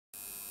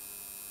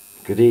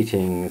Good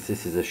eatings.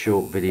 This is a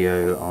short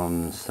video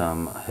on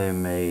some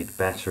homemade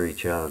battery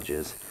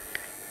chargers.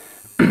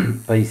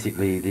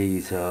 Basically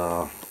these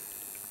are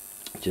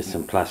just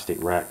some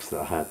plastic racks that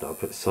I had that I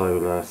put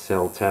solar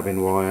cell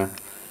tabbing wire.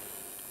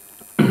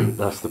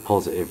 That's the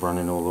positive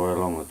running all the way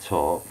along the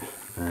top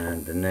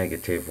and the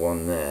negative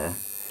one there.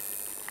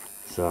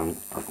 So I'm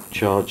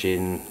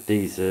charging,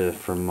 these are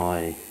from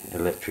my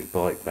electric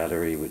bike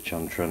battery which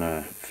I'm trying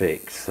to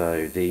fix.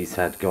 So these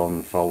had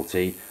gone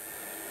faulty.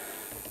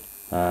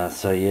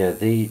 So yeah,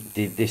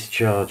 this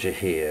charger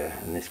here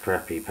and this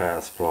crappy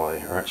power supply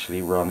are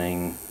actually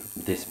running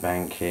this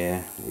bank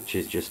here, which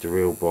is just a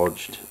real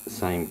bodged,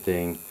 same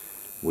thing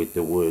with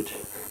the wood,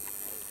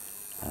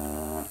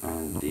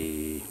 and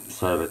the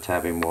solar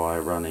tabbing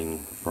wire running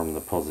from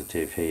the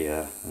positive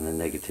here and the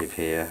negative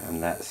here,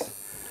 and that's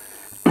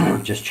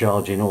just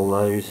charging all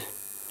those.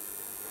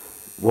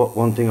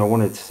 One thing I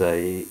wanted to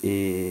say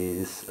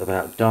is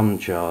about dumb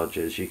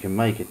chargers. You can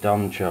make a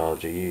dumb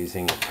charger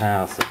using a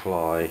power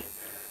supply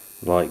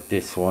like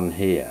this one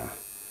here,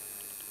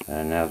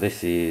 and now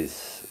this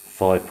is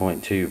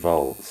 5.2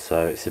 volts,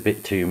 so it's a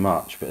bit too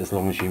much, but as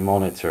long as you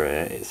monitor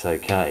it, it's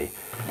okay.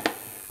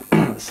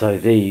 So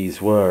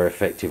these were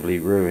effectively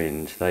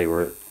ruined. They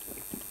were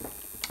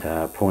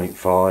at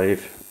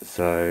 0.5,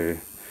 so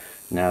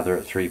now they're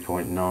at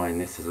 3.9.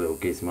 This is a little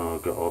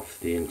gizmo I got off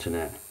the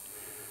internet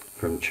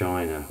from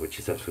China, which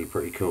is actually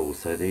pretty cool.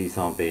 So these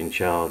aren't being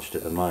charged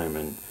at the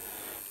moment.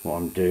 What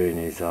I'm doing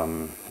is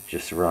I'm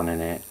just running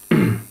it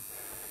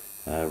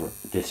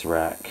this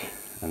rack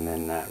and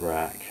then that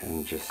rack,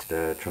 and just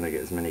trying to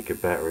get as many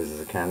good batteries as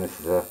I can. This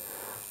is a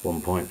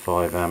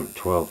 1.5 amp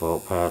 12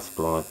 volt power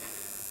supply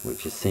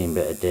which has seen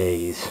better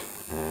days.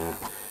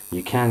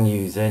 You can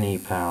use any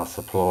power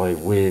supply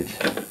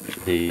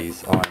with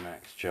these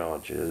IMAX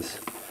chargers.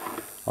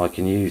 I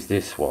can use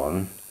this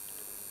one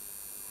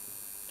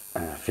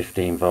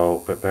 15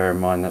 volt, but bear in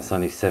mind that's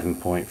only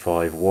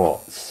 7.5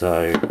 watts,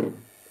 so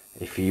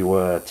if you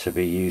were to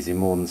be using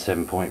more than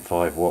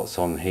 7.5 watts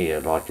on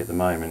here, like at the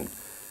moment,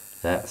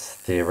 that's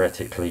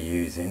theoretically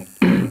using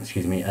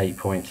excuse me,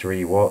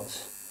 8.3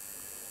 watts.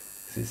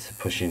 It's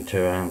pushing 2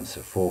 amps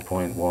at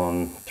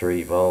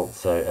 4.13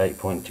 volts, so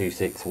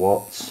 8.26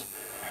 watts.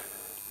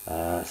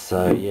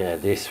 So yeah,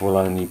 this will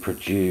only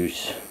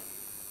produce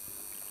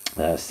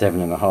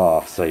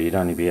 7.5, so you'd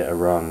only be able to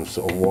run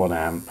sort of 1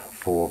 amp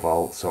 4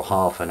 volts, or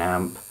half an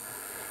amp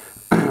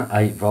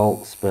 8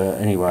 volts, but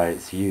anyway,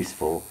 it's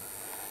useful.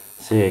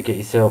 So yeah, get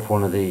yourself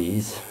one of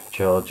these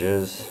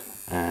chargers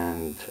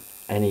and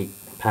any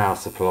power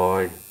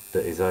supply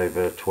that is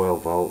over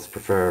 12 volts,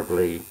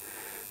 preferably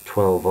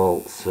 12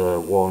 volts,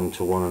 1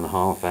 to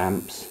 1.5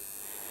 amps,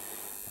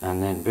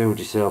 and then build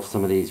yourself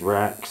some of these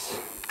racks,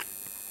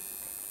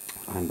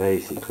 and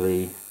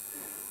basically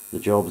the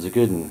job's a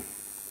good one.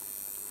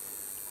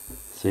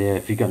 So yeah,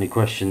 if you've got any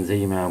questions,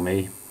 email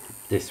me.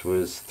 This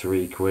was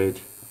 £3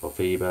 off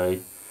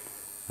eBay.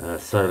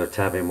 Solar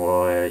tabbing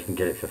wire, you can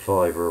get it for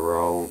 £5 a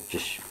roll.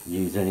 Just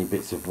use any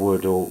bits of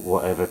wood or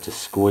whatever to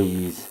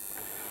squeeze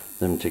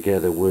them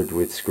together. Wood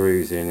with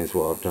screws in is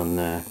what I've done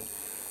there,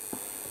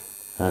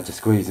 to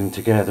squeeze them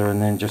together.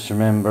 And then just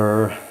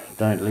remember,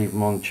 don't leave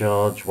them on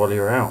charge while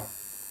you're out,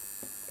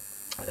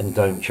 and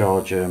don't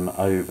charge them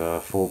over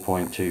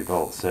 4.2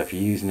 volts. So if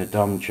you're using a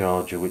dumb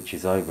charger which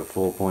is over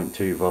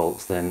 4.2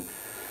 volts, then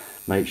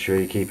make sure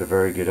you keep a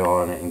very good eye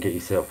on it and get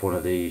yourself one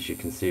of these. You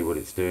can see what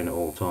it's doing at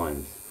all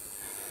times.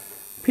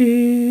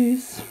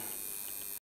 Peace.